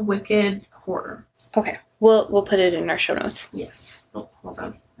is off of Wicked Horror. Okay. We'll put it in our show notes. Yes. Oh, hold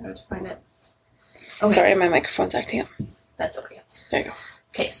on. I have to find it. Okay. Sorry, my microphone's acting up. That's okay. There you go.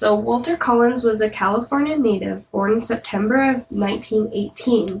 Okay, so Walter Collins was a California native born in September of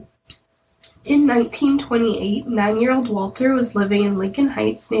 1918. In 1928, 9-year-old Walter was living in Lincoln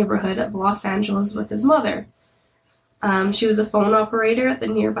Heights neighborhood of Los Angeles with his mother. She was a phone operator at the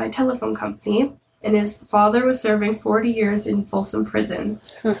nearby telephone company, and his father was serving 40 years in Folsom Prison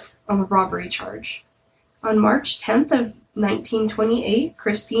on a robbery charge. On March 10th of 1928,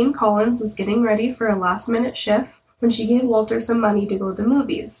 Christine Collins was getting ready for a last-minute shift when she gave Walter some money to go to the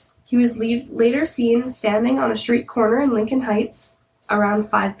movies. He was later seen standing on a street corner in Lincoln Heights around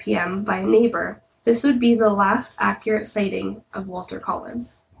 5 p.m. by a neighbor. This would be the last accurate sighting of Walter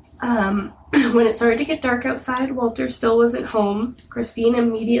Collins. When it started to get dark outside, Walter still wasn't home. Christine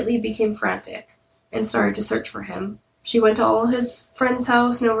immediately became frantic and started to search for him. She went to all his friends'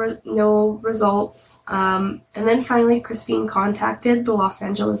 house, no results. And then finally, Christine contacted the Los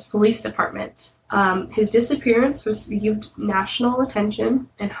Angeles Police Department. His disappearance received national attention,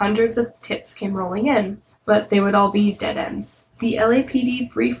 and hundreds of tips came rolling in, but they would all be dead ends. The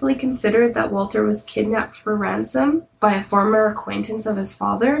LAPD briefly considered that Walter was kidnapped for ransom by a former acquaintance of his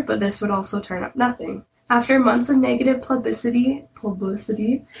father, but this would also turn up nothing. After months of negative publicity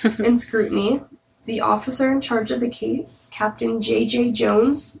and scrutiny, the officer in charge of the case, Captain J.J.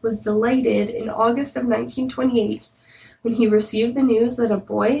 Jones, was delighted in August of 1928 when he received the news that a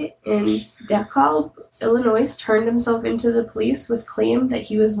boy in DeKalb, Illinois, turned himself into the police with claim that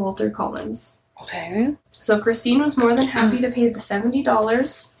he was Walter Collins. Okay. So Christine was more than happy to pay the $70,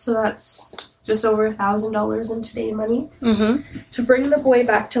 so that's just over $1,000 in today money, to bring the boy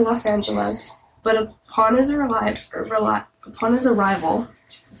back to Los Angeles. But upon his arrival,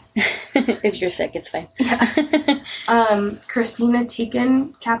 Jesus. If you're sick, it's fine. Yeah. Christine had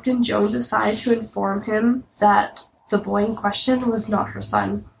taken Captain Jones aside to inform him that the boy in question was not her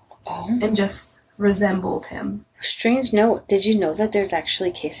son, and just resembled him. Strange note. Did you know that there's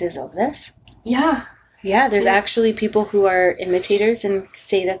actually cases of this? Yeah. Yeah, there's actually people who are imitators and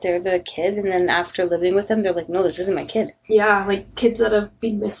say that they're the kid, and then after living with them, they're like, no, this isn't my kid. Yeah, like kids that have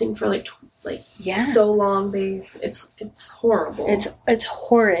been missing for so long, it's horrible. It's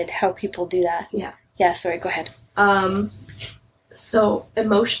horrid how people do that. Yeah. Yeah, sorry, go ahead. So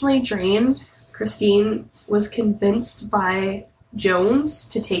emotionally drained, Christine was convinced by Jones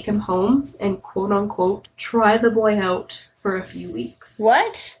to take him home and quote unquote try the boy out for a few weeks.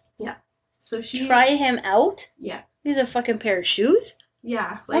 What? Yeah. So she try him out? Yeah. He's a fucking pair of shoes?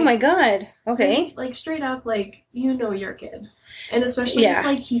 Yeah. Oh my god. Okay. Like straight up, like, you know your kid. And especially if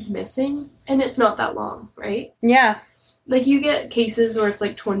like he's missing and it's not that long, right? Yeah. Like you get cases where it's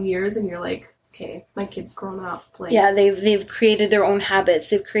like 20 years and you're like, okay, my kid's grown up. Like, yeah, they've created their own habits.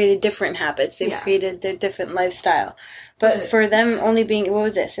 They've created different habits. They've created their different lifestyle. But for them only being, what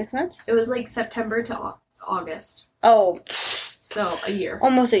was it, 6 months? It was like September to August. Oh. So a year.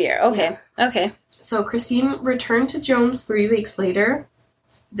 Almost a year. Okay. Yeah. Okay. So Christine returned to Jones 3 weeks later,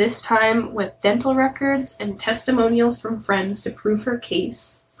 this time with dental records and testimonials from friends to prove her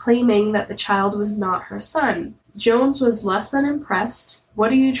case, claiming that the child was not her son. Jones was less than impressed.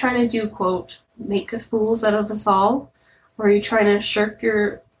 "What are you trying to do, quote, make fools out of us all? Or are you trying to shirk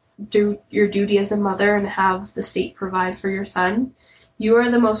your duty as a mother and have the state provide for your son? You are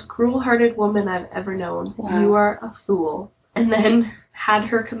the most cruel-hearted woman I've ever known. Wow. You are a fool." And then had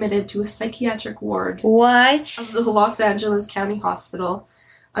her committed to a psychiatric ward of the Los Angeles County Hospital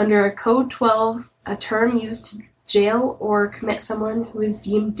under a Code 12, a term used to jail or commit someone who is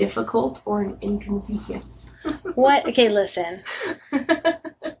deemed difficult or an inconvenience. What? Okay, listen.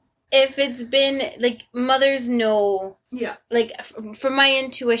 If it's been, like, mothers know, yeah, like, from my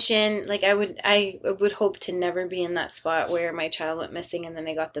intuition, like, I would hope to never be in that spot where my child went missing and then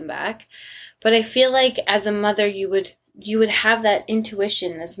I got them back. But I feel like as a mother, you would have that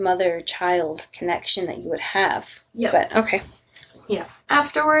intuition as mother-child connection that you would have. Yeah. But, okay. Yeah.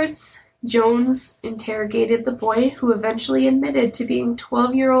 Afterwards, Jones interrogated the boy, who eventually admitted to being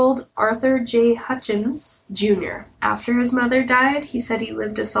 12-year-old Arthur J. Hutchins, Jr. After his mother died, he said he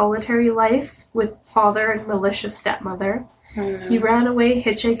lived a solitary life with father and malicious stepmother. He ran away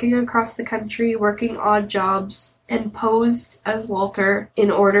hitchhiking across the country, working odd jobs, and posed as Walter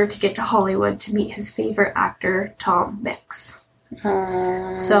in order to get to Hollywood to meet his favorite actor, Tom Mix.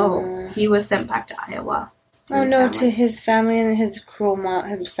 So he was sent back to Iowa. To his family and his cruel mom,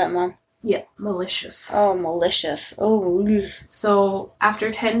 his stepmom. Yeah, malicious. Oh, malicious. Oh. So, after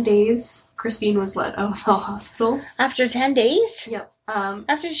 10 days, Christine was let out of the hospital. After 10 days? Yep.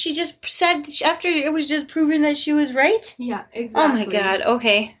 After she just said, after it was just proven that she was right? Yeah, exactly. Oh my god,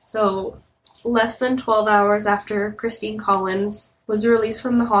 okay. So, less than 12 hours after Christine Collins was released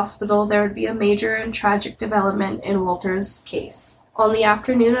from the hospital, there would be a major and tragic development in Walter's case. On the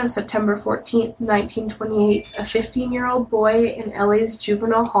afternoon of September 14th, 1928, a 15-year-old boy in LA's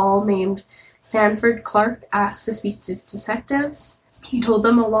juvenile hall named Sanford Clark asked to speak to detectives. He told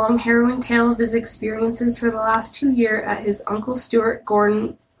them a long, harrowing tale of his experiences for the last 2 years at his Uncle Stuart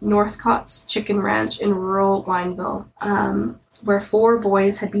Gordon Northcott's chicken ranch in rural Wineville, where 4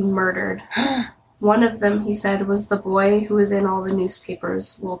 boys had been murdered. One of them, he said, was the boy who was in all the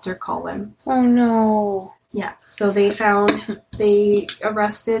newspapers, Walter Collin. Oh, no. Yeah, so they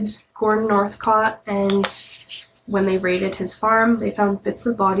arrested Gordon Northcott, and when they raided his farm, they found bits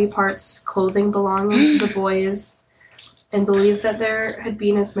of body parts, clothing belonging to the boys, and believed that there had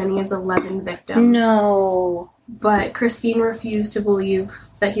been as many as 11 victims. No. But Christine refused to believe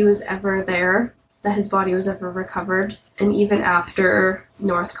that he was ever there, that his body was ever recovered, and even after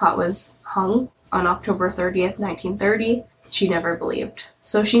Northcott was hung on October 30th, 1930, she never believed.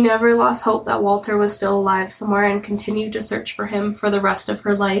 So she never lost hope that Walter was still alive somewhere and continued to search for him for the rest of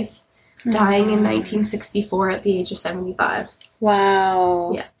her life, dying in 1964 at the age of 75.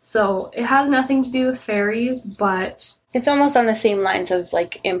 Wow. Yeah. So it has nothing to do with fairies, but... It's almost on the same lines of,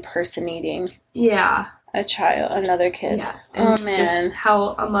 like, impersonating. Yeah. A child, another kid. Yeah. And oh, man. Just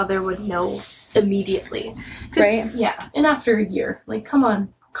how a mother would know immediately. Right? Yeah. And after a year. Like, come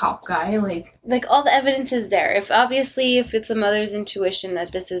on, cop guy. Like all the evidence is there. If it's a mother's intuition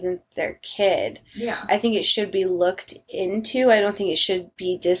that this isn't their kid, yeah, I think it should be looked into. I don't think it should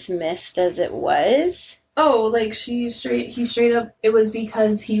be dismissed as it was. Oh, like he straight up, it was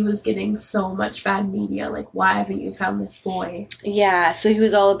because he was getting so much bad media. Like, why haven't you found this boy? Yeah, so he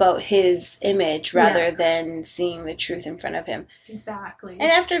was all about his image rather than seeing the truth in front of him. Exactly.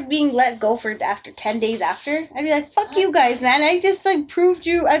 And after being let go after 10 days after, I'd be like, fuck you guys, man. I just, I proved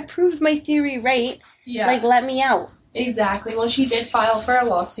my theory right. Yeah. Like, let me out. Exactly. Well, she did file for a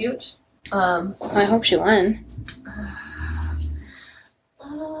lawsuit. I hope she won.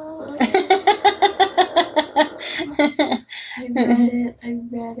 I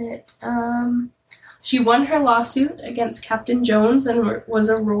read it. She won her lawsuit against Captain Jones and was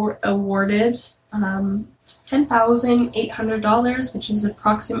awarded $10,800, which is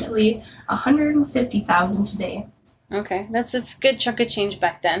approximately $150,000 today. Okay, that's a good chunk of change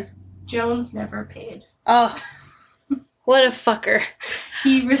back then. Jones never paid. Oh, what a fucker.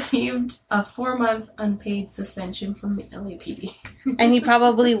 He received a 4-month unpaid suspension from the LAPD. And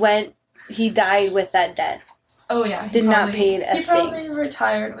he died with that debt. Oh, yeah. Did not pay a thing. He probably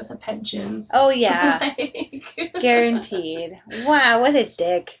retired with a pension. Oh, yeah. Guaranteed. Wow, what a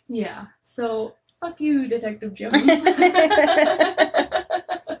dick. Yeah. So, fuck you, Detective Jones.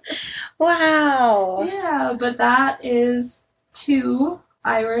 Wow. Yeah, but that is 2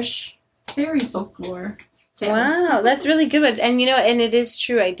 Irish fairy folklore tales. Wow, that's really good ones. And, and it is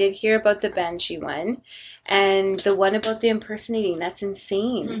true. I did hear about the Banshee one. And the one about the impersonating, that's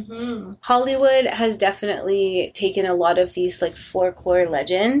insane. Mm-hmm. Hollywood has definitely taken a lot of these, like, folklore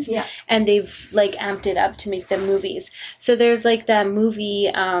legends, and they've, like, amped it up to make them movies. So there's, like, that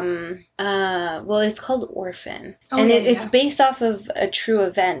movie, well, it's called Orphan. And it's based off of a true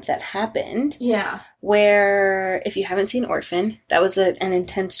event that happened. Yeah. Where, if you haven't seen Orphan, that was an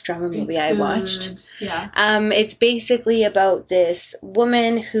intense drama movie I watched. Yeah. It's basically about this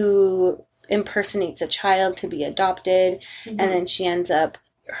woman who impersonates a child to be adopted, and then she ends up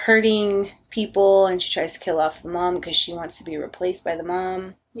hurting people, and she tries to kill off the mom because she wants to be replaced by the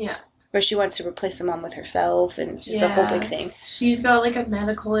mom. Yeah. Or she wants to replace the mom with herself, and it's just a whole big thing. She's got, like, a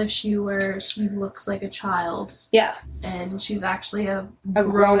medical issue where she looks like a child. Yeah. And she's actually a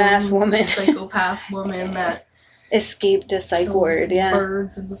grown-ass woman. Psychopath woman that escaped a psych ward,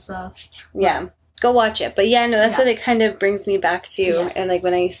 birds and stuff. Yeah. Go watch it. But yeah, no, that's what it kind of brings me back to. Yeah. And like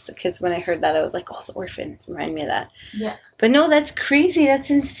because when I heard that, I was like, oh, The Orphan. Remind me of that. Yeah. But no, that's crazy.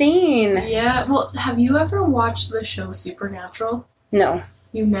 That's insane. Yeah. Well, have you ever watched the show Supernatural? No.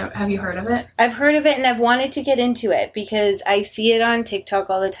 Have you heard of it? I've heard of it, and I've wanted to get into it because I see it on TikTok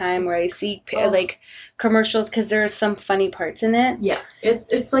all the time, where I see like commercials because there are some funny parts in it. Yeah.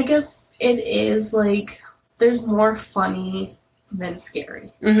 It's like it is like there's more funny than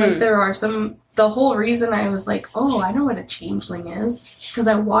scary. Mm-hmm. Like there are some. The whole reason I was like, oh, I know what a changeling is because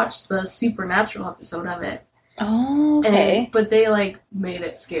I watched the Supernatural episode of it. Oh, okay. But they, like, made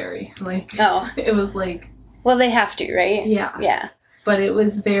it scary. Like, it was like... Well, they have to, right? Yeah. Yeah. But it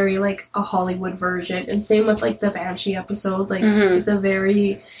was very, like, a Hollywood version. And same with, like, the Banshee episode. Like, it's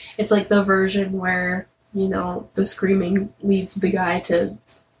like the version where, you know, the screaming leads the guy to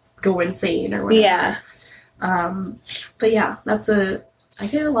go insane or whatever. Yeah. But yeah, I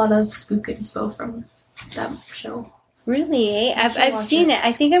get a lot of spook inspo from that show. Really? I've seen it.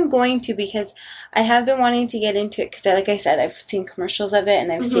 I think I'm going to because I have been wanting to get into it because, like I said, I've seen commercials of it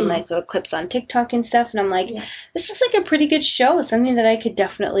and I've seen like little clips on TikTok and stuff, and I'm like, this looks like a pretty good show, something that I could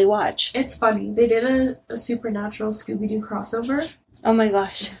definitely watch. It's funny. They did a Supernatural Scooby-Doo crossover. Oh my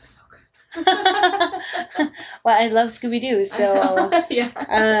gosh. It was so good. Well, I love Scooby-Doo, so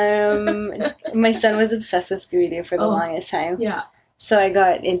my son was obsessed with Scooby-Doo for the longest time. Yeah. So I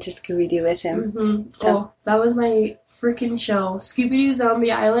got into Scooby-Doo with him. Mm-hmm. So. That was my freaking show. Scooby-Doo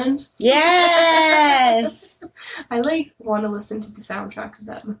Zombie Island. Yes! I, like, want to listen to the soundtrack of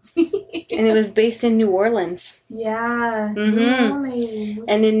that movie. And it was based in New Orleans. Yeah, New Orleans.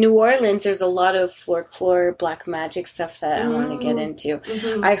 And in New Orleans, there's a lot of folklore, black magic stuff that I want to get into.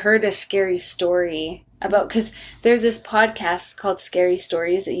 Mm-hmm. I heard a scary story about, because there's this podcast called Scary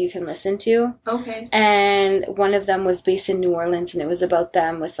Stories that you can listen to. Okay. And one of them was based in New Orleans, and it was about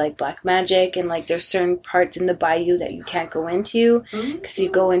them with, like, black magic, and, like, there's certain parts in the bayou that you can't go into, because you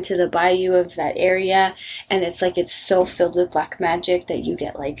go into the bayou of that area, and it's, like, it's so filled with black magic that you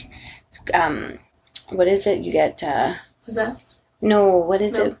get, like, what is it? You get, possessed? No, what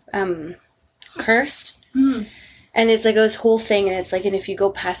is it? Cursed? Mm. And it's like this whole thing, and it's like, and if you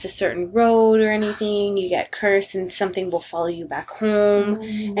go past a certain road or anything, you get cursed, and something will follow you back home,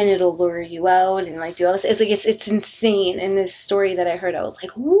 and it'll lure you out, and like do all this. It's like it's insane. And this story that I heard, I was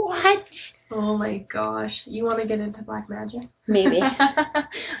like, what? Oh my gosh! You want to get into black magic? Maybe.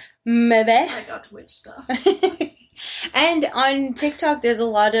 Maybe. I got witch stuff. And on TikTok, there's a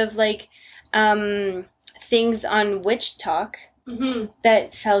lot of like things on witch talk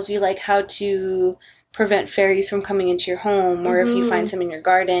that tells you like how to prevent fairies from coming into your home, or if you find some in your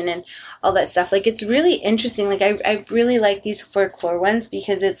garden and all that stuff. Like, it's really interesting. Like, I really like these folklore ones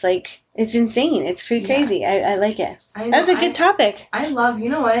because it's like, it's insane. It's pretty crazy. I like it. That's a good topic. I love, you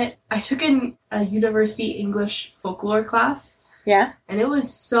know what? I took a university English folklore class. Yeah? And it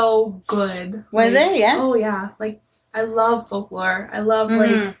was so good. Was it? Yeah? Oh, yeah. Like, I love folklore. I love,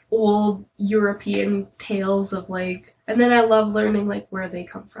 like, old European tales of, like... And then I love learning, like, where they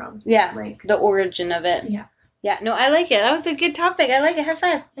come from. Yeah, like the origin of it. Yeah. Yeah, no, I like it. That was a good topic. I like it. High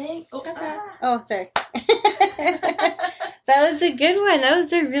five. Oh, sorry. That was a good one. That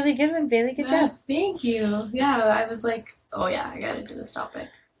was a really good one, Bailey. Good job. Thank you. Yeah, I was like, oh, yeah, I gotta do this topic.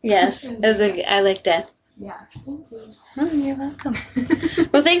 Yes, I liked it. Yeah, thank you. Oh, you're welcome.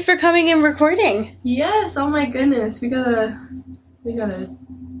 Well, thanks for coming and recording. Yes, oh my goodness. We gotta,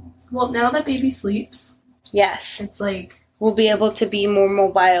 well, now that baby sleeps. Yes. It's like... We'll be able to be more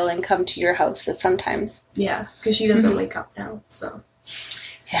mobile and come to your house at sometimes. Yeah, because she doesn't wake up now, so...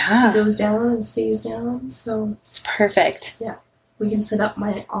 Yeah. She goes down and stays down, so... It's perfect. Yeah. We can set up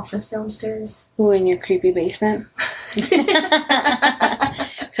my office downstairs. Ooh, in your creepy basement?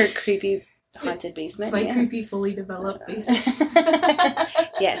 Her creepy... haunted basement. My creepy, fully developed basement.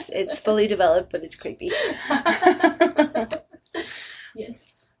 Yes, it's fully developed, but it's creepy. Yes.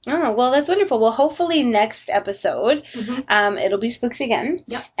 Oh, well, that's wonderful. Well, hopefully next episode, it'll be Spooks again.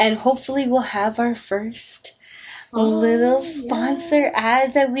 Yep. And hopefully we'll have our first little sponsor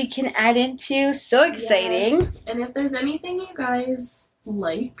ad that we can add into. So exciting. Yes. And if there's anything you guys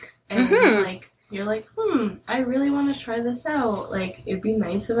like, and you're like, I really want to try this out. Like, it'd be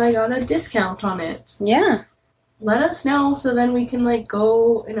nice if I got a discount on it. Yeah. Let us know so then we can, like,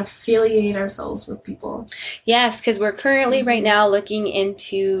 go and affiliate ourselves with people. Yes, because we're currently right now looking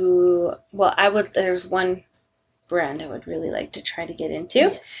into, there's one brand I would really like to try to get into.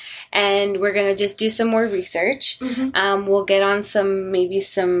 Yes. And we're going to just do some more research. We'll get on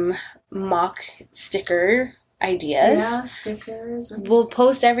some mock sticker ideas. Yeah, stickers. We'll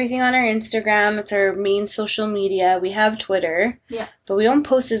post everything on our Instagram. It's our main social media. We have Twitter. Yeah. But we don't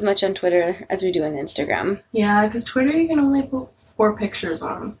post as much on Twitter as we do on Instagram. Yeah, because Twitter you can only put 4 pictures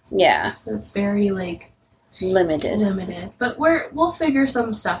on. Yeah. So it's very, like... Limited. But we'll figure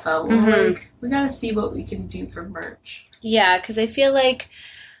some stuff out. We gotta see what we can do for merch. Yeah, because I feel like...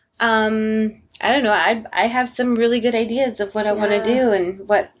 I don't know. I have some really good ideas of what I want to do and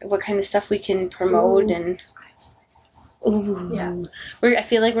what kind of stuff we can promote. And I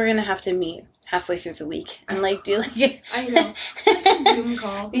feel like we're gonna have to meet halfway through the week and do I know, like a Zoom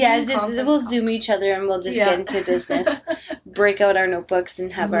call. We'll Zoom each other and we'll just get into business, break out our notebooks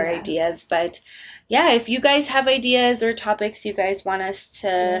and have our ideas. But yeah, if you guys have ideas or topics you guys want us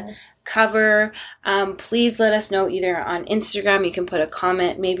to cover, please let us know either on Instagram. You can put a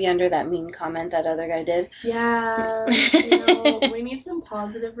comment, maybe under that mean comment that other guy did. Yeah, we need some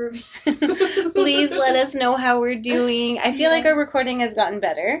positive reviews. Please let us know how we're doing. I feel like our recording has gotten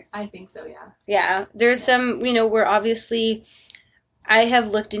better. I think so, yeah. Yeah, there's some, we're obviously... I have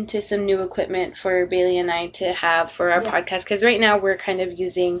looked into some new equipment for Bailey and I to have for our podcast, because right now we're kind of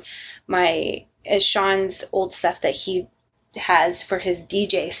using Sean's old stuff that he has for his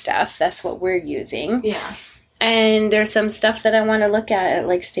DJ stuff. That's what we're using. Yeah. And there's some stuff that I want to look at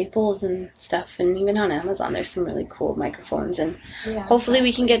like Staples and stuff, and even on Amazon there's some really cool microphones, and hopefully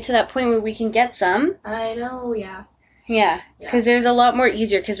we can get to that point where we can get some. I know, yeah. Yeah, because there's a lot more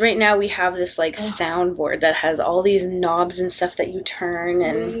easier, because right now we have this soundboard that has all these knobs and stuff that you turn,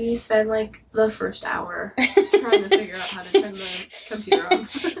 and we spend the first hour trying to figure out how to turn the computer on.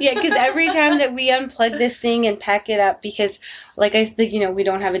 Yeah, because every time that we unplug this thing and pack it up, because like I think, we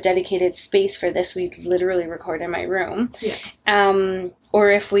don't have a dedicated space for this, we literally record in my room. Yeah. Or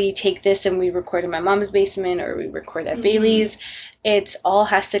if we take this and we record in my mom's basement, or we record at Bailey's, it all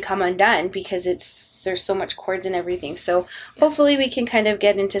has to come undone because there's so much cords and everything. So hopefully we can kind of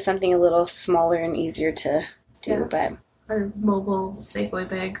get into something a little smaller and easier to do. Yeah. But our mobile Safeway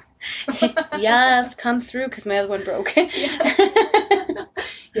bag. Yes, come through, because my other one broke.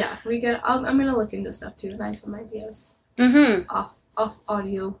 Yeah, I'm gonna look into stuff too, and I have some ideas. Off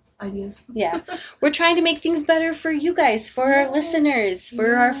audio ideas. Yeah, we're trying to make things better for you guys, for our listeners,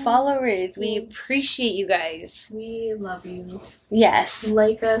 for our followers. We appreciate you guys. We love you. Yes.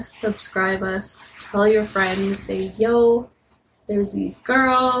 Like us, subscribe us, tell your friends, say, yo, there's these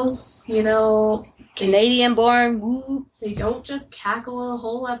girls, Canadian born. Woo. They don't just cackle a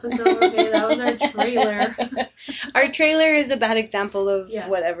whole episode. Okay, that was our trailer. Our trailer is a bad example of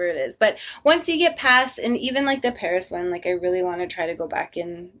whatever it is. But once you get past, and even the Paris one, I really want to try to go back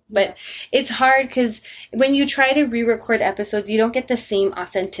in. But it's hard because when you try to re-record episodes, you don't get the same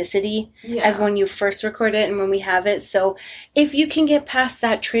authenticity as when you first record it and when we have it. So if you can get past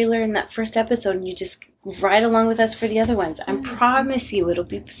that trailer in that first episode and you just ride along with us for the other ones, I promise you it'll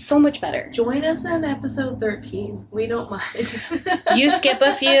be so much better. Join us on episode 13. We don't mind. You skip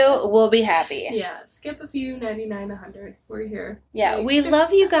a few, we'll be happy. Yeah, skip a few, 99, 100. We're here. Yeah, we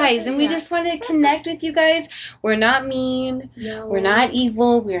love you guys, and we just want to connect with you guys. We're not mean. No. We're not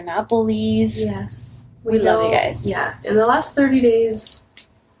evil. We're not bullies. Yes. We love you guys. Yeah. In the last 30 days,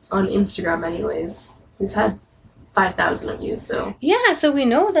 on Instagram anyways, we've had 5,000 of you, so. Yeah, so we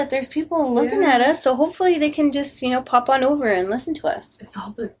know that there's people looking at us, so hopefully they can just, pop on over and listen to us. It's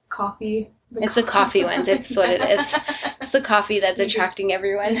all the coffee. It's the coffee ones. It's what it is. It's the coffee that's attracting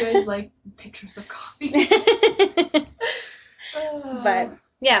everyone. You guys like pictures of coffee. But,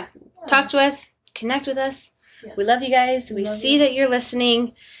 talk to us. Connect with us. Yes. We love you guys. We see that you're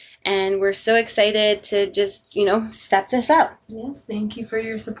listening. And we're so excited to just, step this up. Yes, thank you for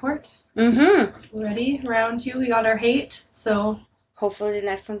your support. Mm-hmm. Ready? Round 2, we got our hate, so. Hopefully the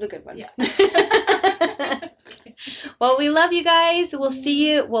next one's a good one. Yeah. Well, we love you guys. We'll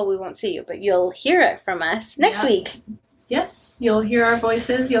see you. Well, we won't see you, but you'll hear it from us next week. yes, you'll hear our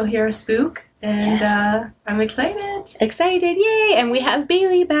voices, you'll hear a spook, and I'm excited. Excited, yay! And we have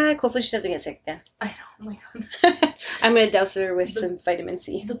Bailey back. Hopefully she doesn't get sick again. I know, oh my god. I'm going to douse her with some vitamin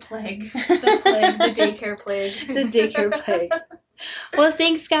C. The plague. The daycare plague. The daycare plague. Well,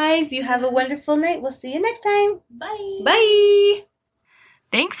 thanks, guys. You have a wonderful night. We'll see you next time. Bye. Bye.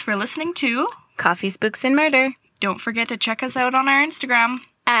 Thanks for listening to Coffee Spooks and Murder. Don't forget to check us out on our Instagram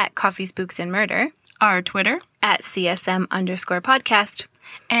at Coffee Spooks and Murder. Our Twitter at CSM_podcast.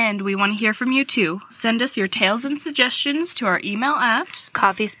 And we want to hear from you too. Send us your tales and suggestions to our email at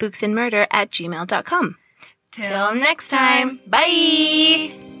coffeespooksandmurder@gmail.com. Till next time.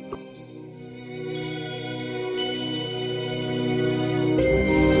 Bye!